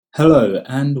Hello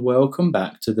and welcome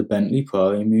back to the Bentley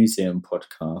Priory Museum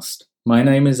podcast. My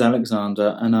name is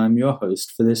Alexander and I'm your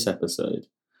host for this episode.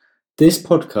 This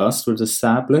podcast was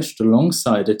established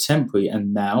alongside a temporary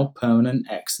and now permanent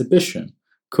exhibition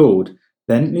called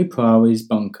Bentley Priory's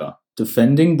Bunker,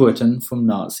 Defending Britain from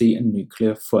Nazi and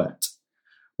Nuclear Threat,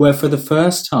 where for the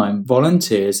first time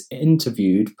volunteers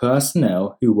interviewed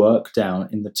personnel who worked down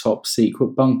in the top secret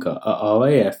bunker at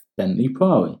RAF Bentley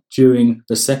Priory during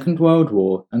the Second World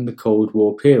War and the Cold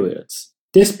War periods.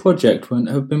 This project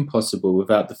wouldn't have been possible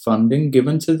without the funding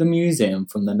given to the museum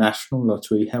from the National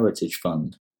Lottery Heritage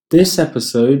Fund. This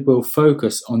episode will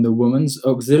focus on the Women's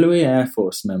Auxiliary Air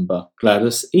Force member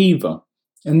Gladys Eva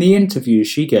and the interview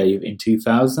she gave in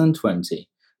 2020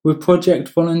 with project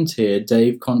volunteer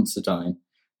Dave Considine,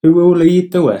 who will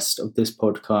lead the rest of this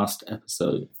podcast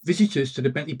episode. Visitors to the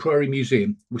Bentley Priory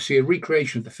Museum will see a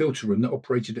recreation of the filter room that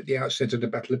operated at the outset of the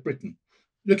Battle of Britain.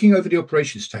 Looking over the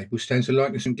operations table stands a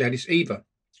likeness of Gladys Eva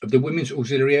of the Women's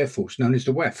Auxiliary Air Force, known as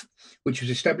the WAAF, which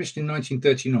was established in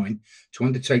 1939 to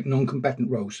undertake non-combatant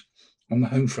roles on the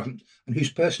home front and whose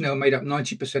personnel made up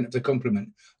 90% of the complement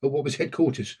of what was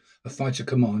headquarters of Fighter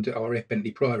Command at RAF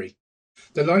Bentley Priory.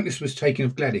 The likeness was taken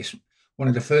of Gladys, one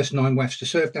of the first 9 WAAFs to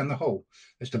serve down the hole,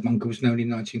 as the bunker was known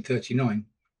in 1939.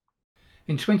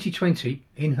 In 2020,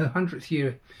 in her 100th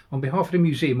year, on behalf of the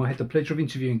museum, I had the pleasure of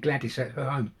interviewing Gladys at her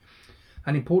home.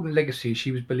 An important legacy,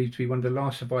 she was believed to be one of the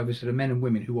last survivors of the men and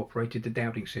women who operated the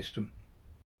Dowding system.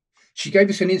 She gave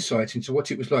us an insight into what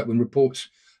it was like when reports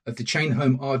of the chain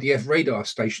home RDF radar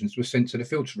stations were sent to the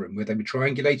filter room, where they were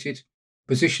triangulated,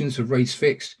 positions of raids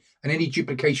fixed, and any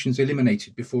duplications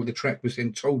eliminated before the track was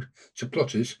then told to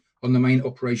plotters on the main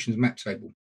operations map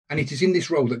table. And it is in this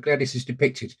role that Gladys is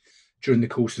depicted during the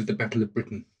course of the Battle of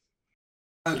Britain.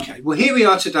 Okay, well, here we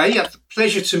are today. I have the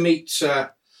pleasure to meet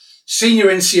Senior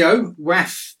NCO,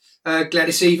 WAAF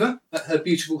Gladys Eva, at her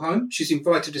beautiful home. She's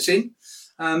invited us in.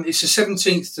 It's the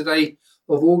 17th today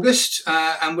of August,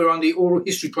 and we're on the Oral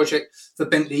History Project for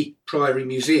Bentley Priory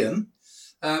Museum.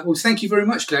 Well, thank you very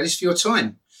much, Gladys, for your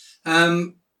time.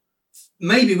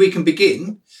 Maybe we can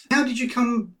begin. How did you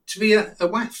come to be a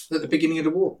WAAF at the beginning of the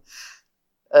war?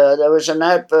 There was an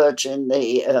advert in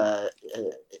the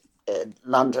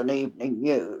London Evening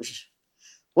News.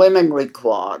 Women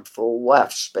required for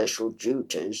WAAF special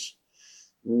duties,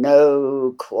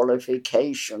 no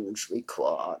qualifications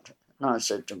required. And I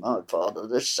said to my father,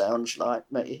 this sounds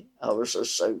like me. I was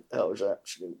an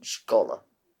absolute scholar,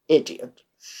 idiot.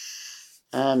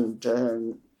 And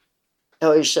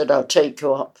he said, I'll take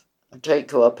you up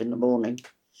in the morning.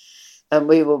 And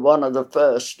we were one of the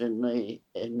first in the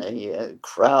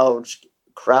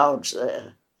crowds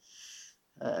there,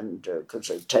 and because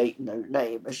they'd taken no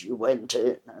name as you went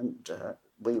in, and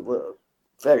we were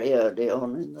very early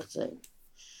on in the thing,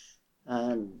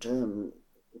 and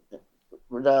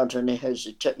without any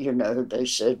hesitation, they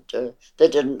said they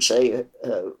didn't say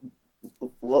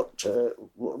what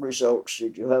results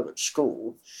did you have at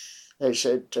school. They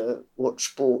said what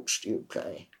sports do you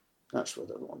play? That's what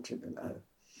they wanted to know.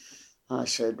 I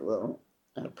said, well,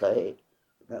 I play,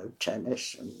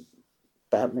 tennis and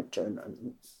badminton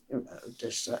and,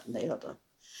 this, that and the other.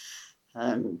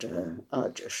 And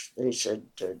they said,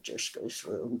 just go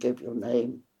through and give your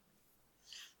name.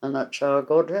 And that's how I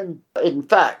got in. In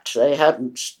fact, they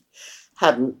hadn't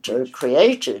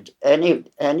created anything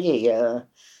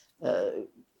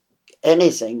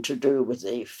to do with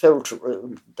the filter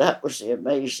room. That was the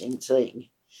amazing thing.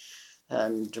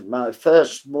 And my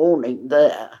first morning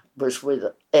there was with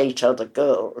 8 other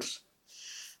girls.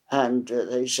 And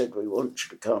they said, we want you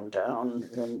to come down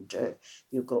and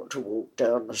you've got to walk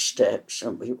down the steps.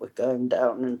 And we were going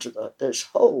down into this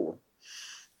hole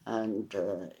and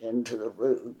into the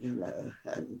room,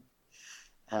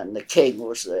 and the king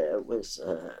was there with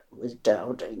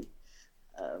Dowding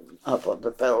up on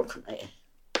the balcony.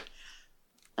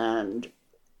 And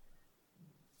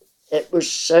it was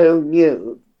so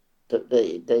new that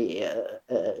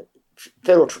the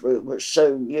filter room was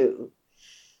so new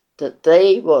that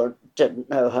they didn't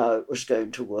know how it was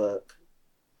going to work,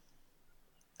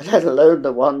 let alone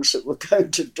the ones that were going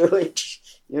to do it,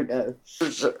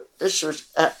 This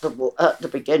was at the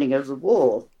beginning of the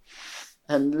war.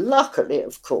 And luckily,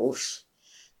 of course,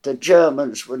 the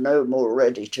Germans were no more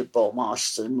ready to bomb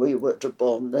us than we were to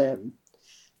bomb them.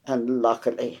 And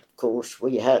luckily, of course,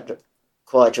 we had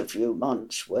quite a few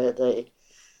months where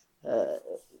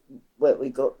we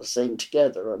got the thing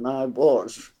together, and I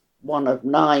was one of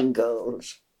 9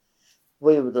 girls.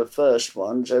 We were the first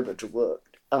ones ever to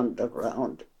work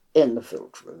underground in the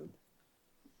filter room.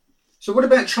 So what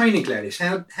about training, Gladys?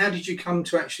 How did you come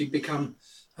to actually become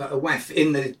a WAF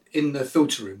in the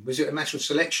filter room? Was it a matter of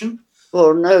selection?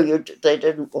 Well, no, they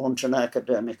didn't want an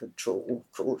academic at all,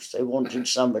 of course. They wanted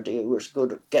somebody who was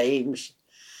good at games,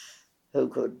 who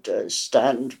could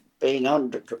stand being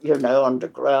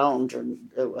underground,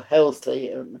 and they were healthy.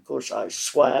 And, of course, I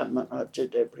swam and I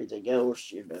did everything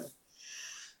else,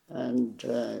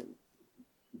 And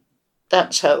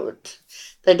that's how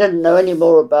they didn't know any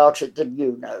more about it than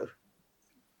you know.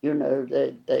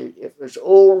 It was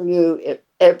all new.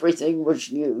 Everything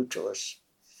was new to us.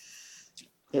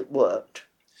 It worked.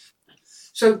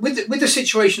 So with the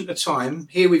situation at the time,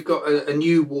 here we've got a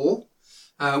new war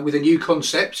with a new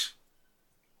concept.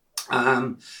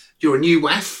 You're a new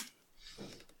WAF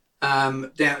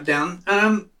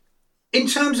down. In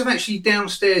terms of actually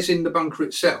downstairs in the bunker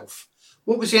itself,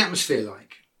 what was the atmosphere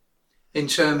like? In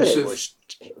terms it was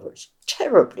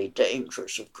terribly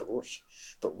dangerous, of course,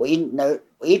 but we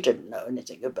didn't know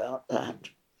anything about that,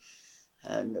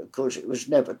 and of course it was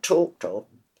never talked of.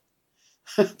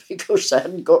 Because they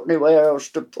hadn't got anywhere else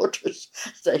to put us.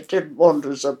 They didn't want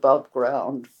us above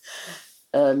ground.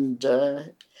 And,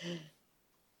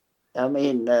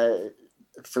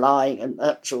 flying and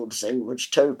that sort of thing was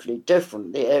totally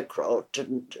different. The aircraft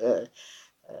didn't, the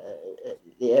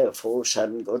Air Force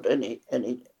hadn't got any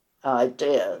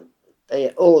idea.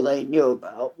 All they knew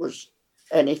about was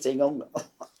anything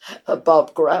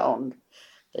above ground.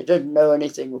 They didn't know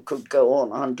anything could go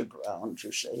on underground,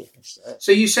 you see.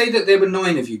 So you say that there were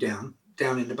 9 of you down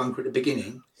in the bunker at the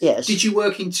beginning. Yes. Did you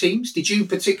work in teams? Did you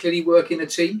particularly work in a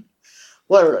team?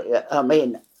 Well,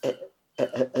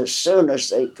 as soon as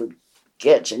they could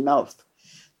get enough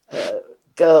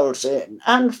girls in,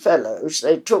 and fellows,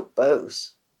 they took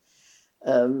both,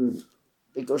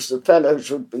 because the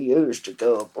fellows would be used to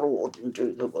go abroad and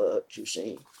do the work, you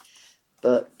see.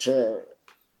 But...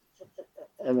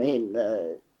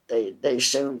 they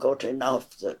soon got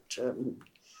enough that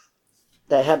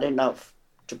they had enough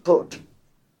to put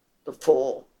the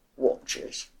 4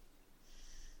 watches,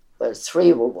 where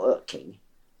 3 were working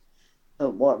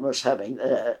and 1 was having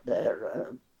their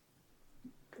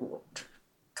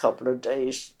couple of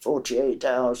days, 48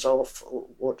 hours off or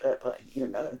whatever,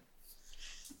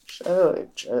 So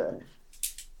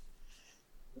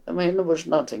there was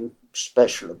nothing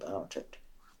special about it.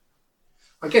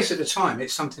 I guess at the time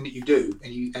it's something that you do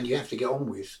and you have to get on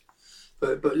with,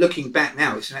 but looking back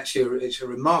now, it's a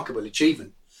remarkable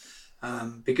achievement,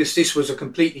 because this was a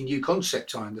completely new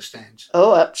concept, I understand.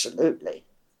 Oh, absolutely.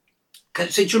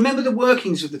 So do you remember the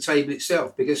workings of the table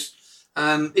itself? Because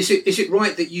is it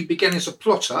right that you began as a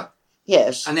plotter?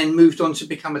 Yes. And then moved on to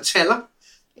become a teller?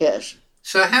 Yes.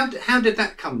 So how did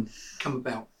that come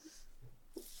about?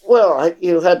 Well,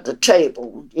 you had the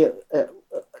table,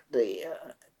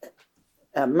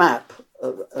 a map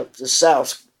of the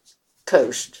south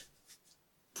coast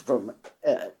from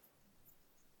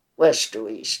west to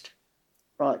east,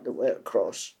 right the way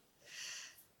across.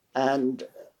 And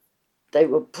they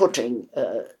were putting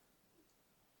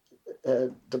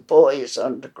the boys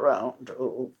underground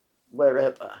or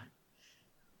wherever,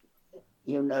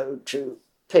 to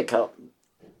pick up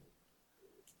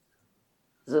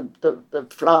the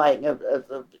flying of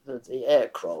the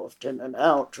aircraft in and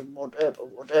out and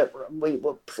whatever, and we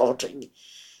were plotting.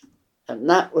 And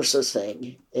that was the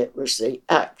thing. It was the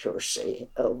accuracy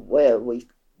of where we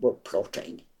were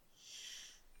plotting,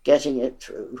 getting it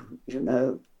through,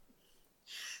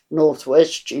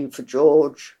 Northwest, G for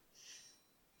George,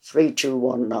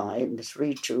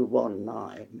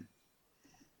 3219,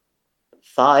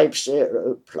 50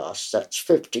 plus, that's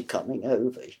 50 coming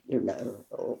over,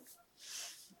 or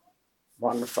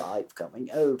 15 coming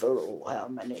over, or how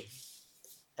many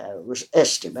was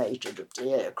estimated of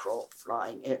the aircraft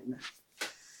flying in.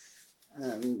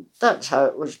 And that's how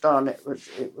it was done.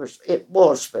 It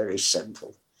was very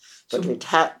simple, but it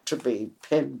had to be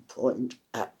pinpoint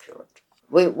accurate.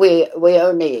 We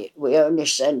only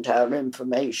sent our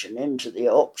information into the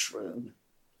ops room,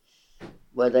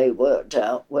 where they worked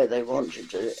out where they wanted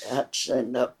to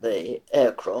send up the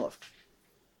aircraft.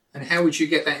 And how would you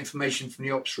get that information from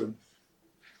the ops room?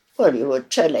 Well, you were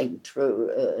telling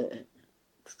through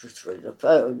the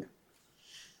phone.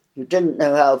 You didn't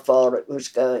know how far it was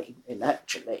going, and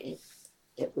actually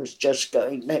it was just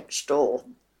going next door,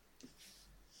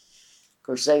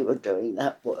 because they were doing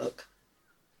that work.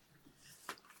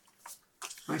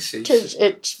 I see.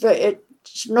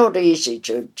 It's not easy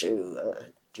to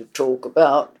talk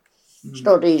about. It's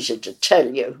not easy to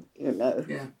tell you,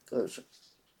 Yeah. Because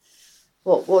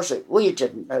what was it? We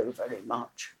didn't know very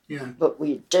much. Yeah. But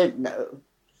we did know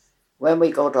when we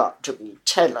got up to be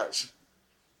tellers,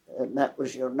 and that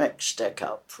was your next step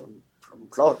up from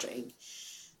plotting.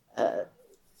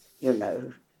 you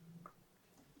know.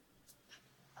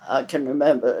 I can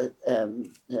remember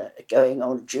going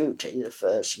on duty the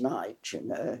first night, you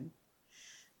know,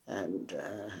 and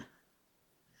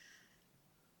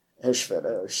this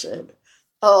fellow said,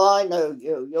 "Oh, I know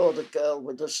you. You're the girl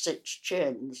with the 6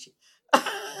 chins."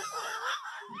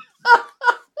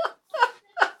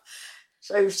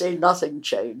 So you see, nothing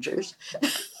changes.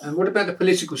 And what about the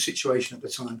political situation at the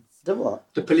time? The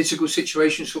what? The political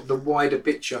situation, sort of the wider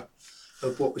picture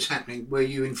of what was happening. Were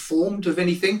you informed of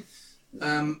anything?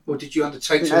 Or did you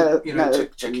undertake to,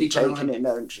 to keep an eye on? Any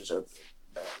notice of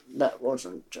that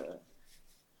wasn't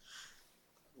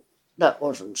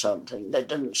something. They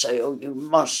didn't say, "Oh, you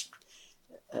must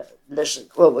listen."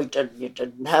 Well, we didn't. You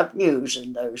didn't have news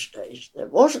in those days. There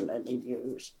wasn't any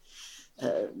news.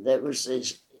 There was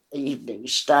this Evening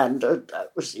Standard.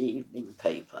 That was the evening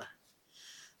paper.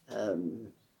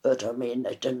 But I mean,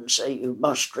 they didn't say you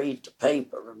must read the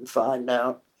paper and find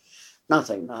out.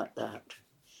 Nothing like that.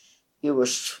 You were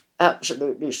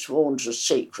absolutely sworn to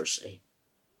secrecy,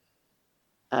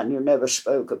 and you never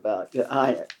spoke about you.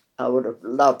 I would have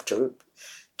loved to have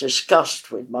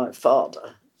discussed with my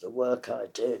father the work I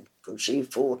did, because he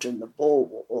fought in the Boer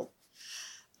War,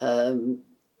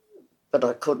 but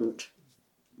I couldn't.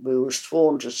 We were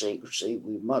sworn to secrecy.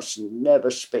 We must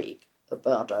never speak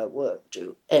about our work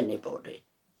to anybody.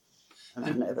 And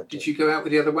I never did. Did you go out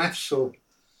with the other WAFs, or?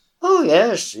 Oh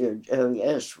yes,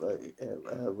 yes.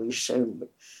 We soon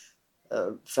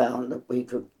found that we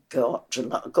could go up to.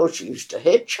 Of course, you used to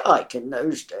hitchhike in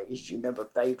those days. You never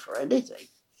paid for anything,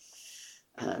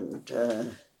 and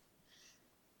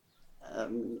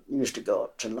used to go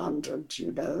up to London,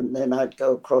 you know, and then I'd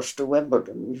go across to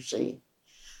Wimbledon, you see,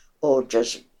 or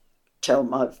just tell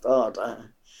my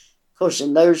father. Of course,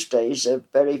 in those days,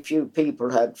 very few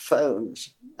people had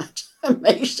phones. That's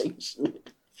amazing, isn't it?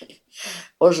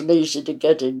 Wasn't easy to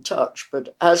get in touch,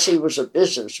 but as he was a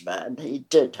businessman, he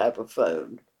did have a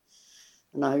phone.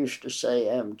 And I used to say,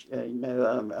 I'm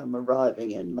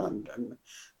arriving in London.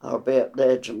 I'll be up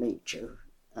there to meet you.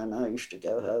 And I used to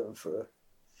go home for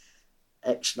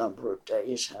X number of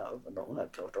days, however long I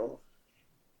got off.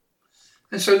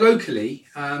 And so locally,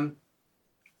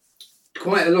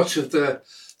 quite a lot of the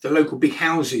local big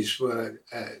houses were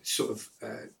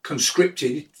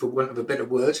conscripted, for want of a better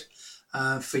word,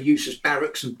 for use as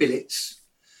barracks and billets.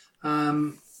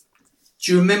 Do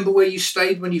you remember where you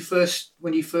stayed when you first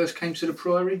came to the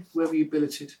Priory? Where were you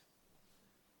billeted?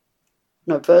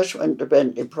 When I first went to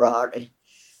Bentley Priory,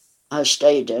 I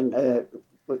stayed in.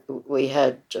 We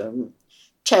had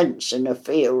tents in a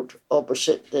field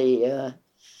opposite the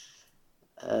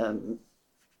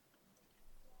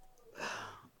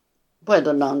where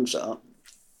the nuns are,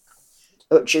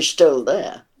 which is still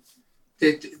there.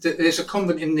 There's a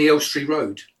convent in the Elstree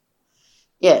Road.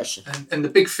 Yes. And the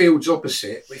big fields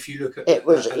opposite, if you look at it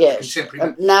was, yes.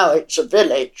 contemporary. Now it's a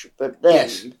village, but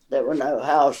then there were no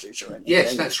houses or anything.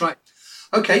 Yes, that's right.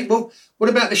 Okay, well, what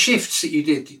about the shifts that you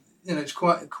did? You know, it's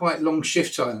quite long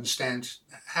shifts, I understand.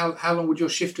 How long would your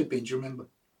shift have been, do you remember?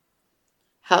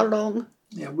 How long?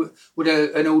 Yeah, would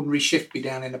an ordinary shift be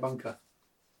down in a bunker?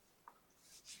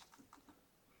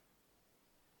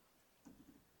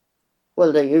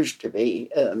 Well, there used to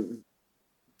be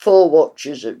 4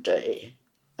 watches a day,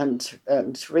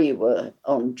 and 3 were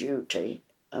on duty,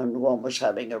 and 1 was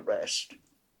having a rest.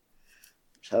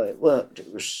 So it worked.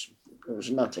 There was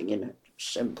nothing in it.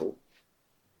 Simple.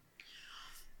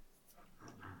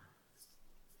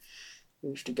 We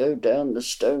used to go down the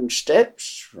stone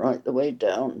steps, right the way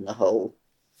down the hole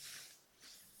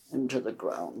into the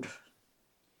ground.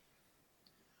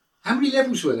 How many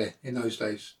levels were there in those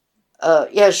days?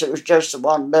 Yes, it was just the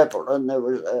 1 level, and there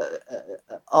was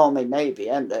Army, Navy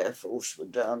and Air Force were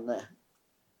down there.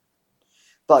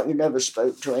 But you never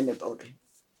spoke to anybody.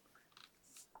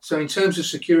 So in terms of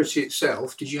security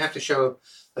itself, did you have to show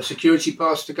a security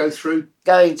pass to go through?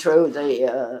 Going through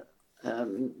the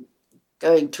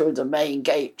main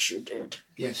gates, you did.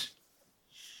 Yes.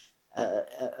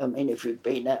 I mean, if you'd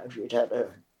had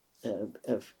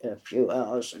a few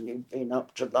hours and you'd been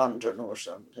up to London or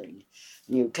something,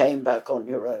 and you came back on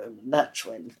your own, and that's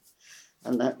when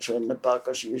the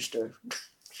buggers used to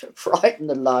frighten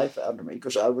the life out of me,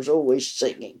 because I was always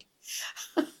singing.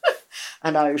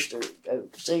 And I used to go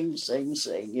sing,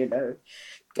 you know,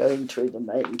 going through the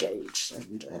main gates,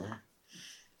 and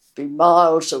be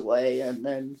miles away, and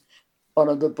then one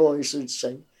of the boys would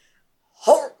say,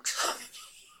 "Halt!"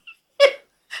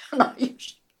 And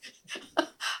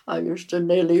I used to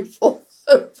nearly fall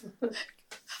over.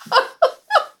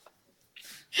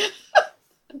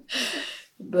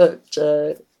 But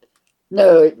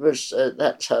No, it was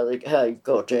that's how you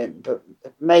got in. But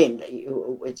mainly, you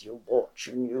were with your watch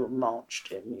and you were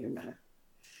marched in. You know.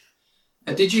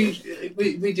 And did you,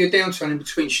 with your downtime in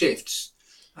between shifts?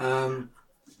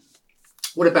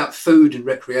 What about food and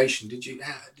recreation? Did you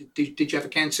have a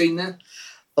canteen there?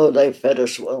 Oh, they fed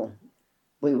us well.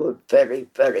 We were very,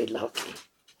 very lucky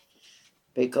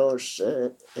because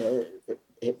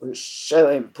it was so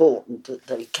important that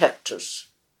they kept us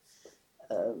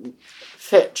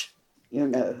fit, you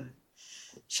know.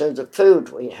 So the food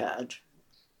we had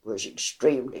was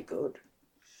extremely good,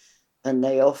 and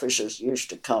the officers used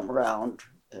to come round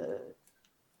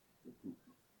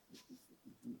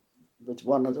with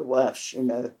one of the WAFs, you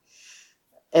know,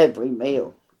 every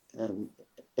meal.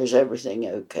 Is everything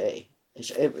okay?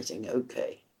 Is everything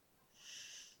okay?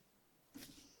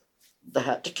 They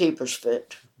had to keep us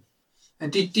fit.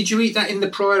 And did you eat that in the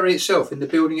Priory itself, in the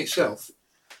building itself?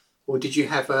 Or did you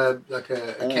have a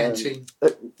canteen?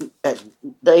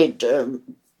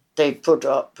 They'd put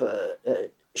up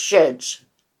sheds,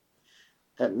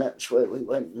 and that's where we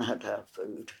went and had our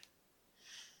food.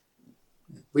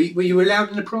 Were you allowed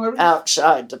in the Priory?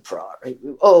 Outside the Priory.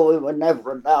 We were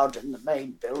never allowed in the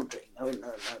main building. Oh,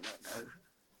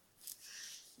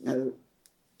 no.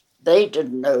 They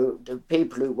didn't know, the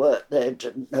people who worked there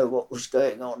didn't know what was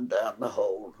going on down the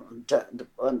hole. And the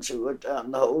ones who were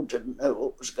down the hole didn't know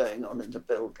what was going on in the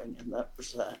building, and that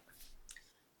was that.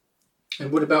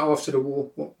 And what about after the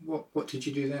war? What did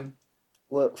you do then?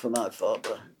 Work for my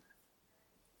father.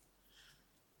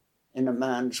 In a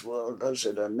man's world, I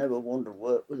said I never want to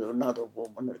work with another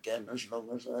woman again as long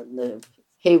as I live.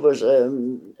 He was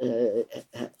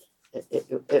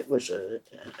it was a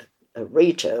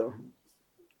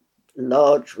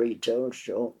large retail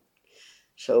shop,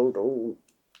 sold all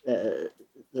the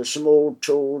small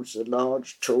tools, the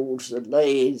large tools, the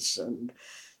lathes, and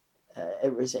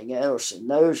everything else. In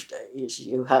those days,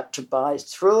 you had to buy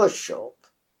through a shop.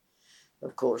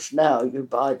 Of course, now you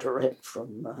buy direct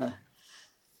from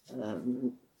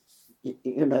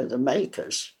the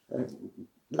makers.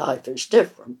 Life is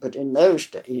different, but in those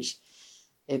days,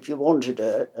 if you wanted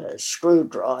a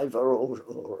screwdriver or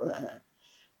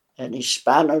any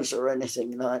spanners or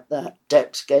anything like that,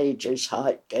 depth gauges,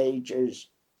 height gauges,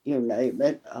 you name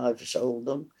it, I've sold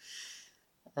them,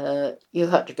 you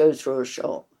had to go through a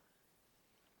shop.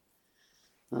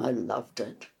 I loved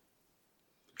it.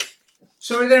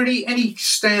 So are there any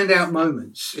standout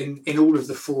moments in all of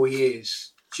the 4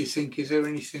 years, do you think? Is there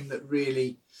anything that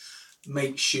really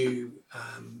makes you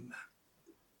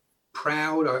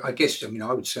proud? I guess, I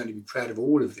would certainly be proud of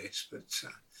all of this, but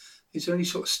is there any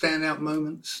sort of standout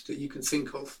moments that you can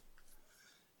think of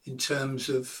in terms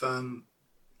of,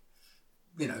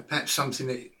 perhaps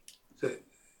something that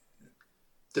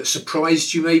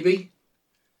surprised you maybe?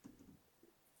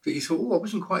 That you thought, I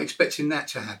wasn't quite expecting that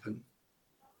to happen.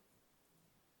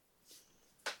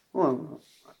 Well,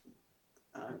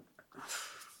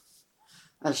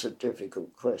 that's a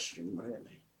difficult question,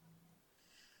 really.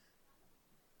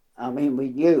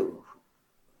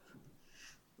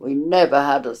 We never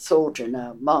had a thought in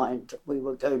our mind that we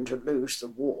were going to lose the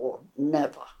war,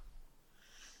 never.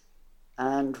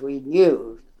 And we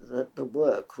knew that the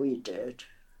work we did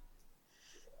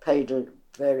played a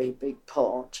very big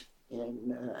part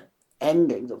in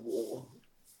ending the war.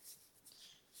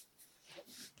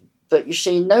 But you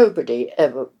see, nobody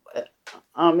ever...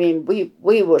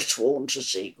 we were sworn to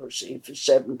secrecy for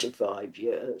 75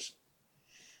 years.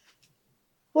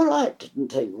 Well, I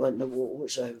didn't think when the war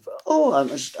was over, I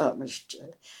must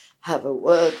have a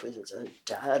word with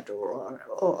Dad, or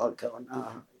I'll go and,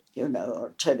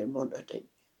 I'll tell him what I did.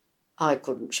 I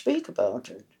couldn't speak about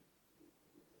it.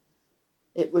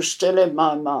 It was still in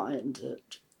my mind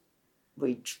that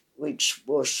we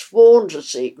were sworn to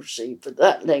secrecy for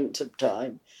that length of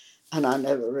time, and I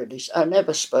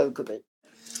never spoke of it.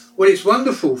 Well, it's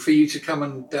wonderful for you to come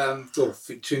and, to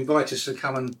invite us to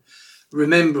come and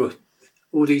remember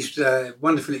all these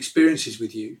wonderful experiences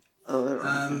with you.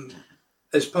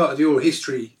 As part of your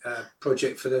history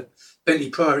project for the Bentley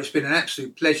Priory, it's been an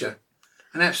absolute pleasure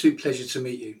to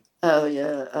meet you. Oh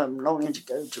yeah, I'm longing to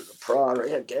go to the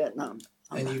Priory again.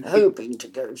 I'm hoping to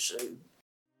go soon.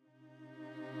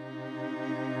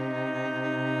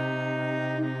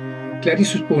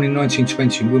 Gladys was born in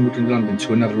 1920 in Wimbledon, London,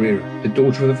 to another era, the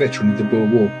daughter of a veteran of the Boer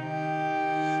War.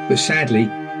 But sadly,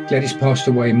 Gladys passed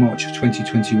away in March of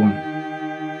 2021.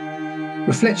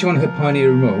 Reflecting on her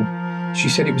pioneering role, she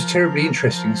said it was terribly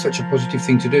interesting and such a positive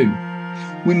thing to do.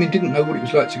 Women didn't know what it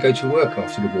was like to go to work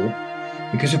after the war.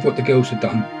 Because of what the girls had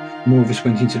done, more of us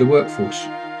went into the workforce.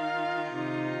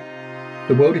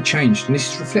 The world had changed, and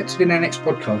this is reflected in our next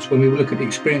podcast when we will look at the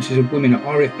experiences of women at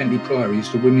RAF Bentley Priory as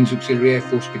the Women's Auxiliary Air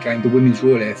Force became the Women's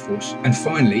Royal Air Force, and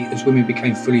finally as women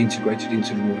became fully integrated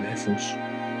into the Royal Air Force.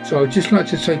 So I would just like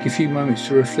to take a few moments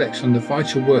to reflect on the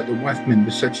vital work that WAF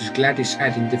members such as Gladys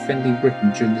had in defending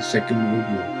Britain during the Second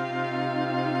World War.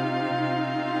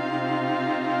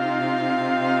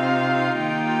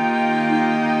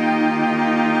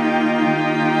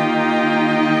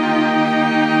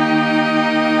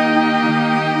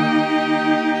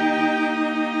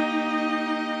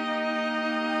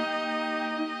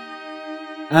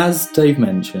 As Dave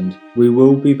mentioned, we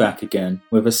will be back again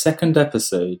with a second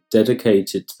episode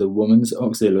dedicated to the Women's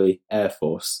Auxiliary Air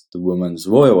Force, the Women's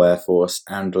Royal Air Force,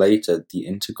 and later the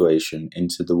integration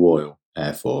into the Royal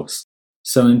Air Force.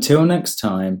 So until next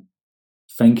time,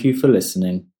 thank you for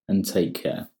listening and take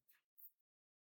care.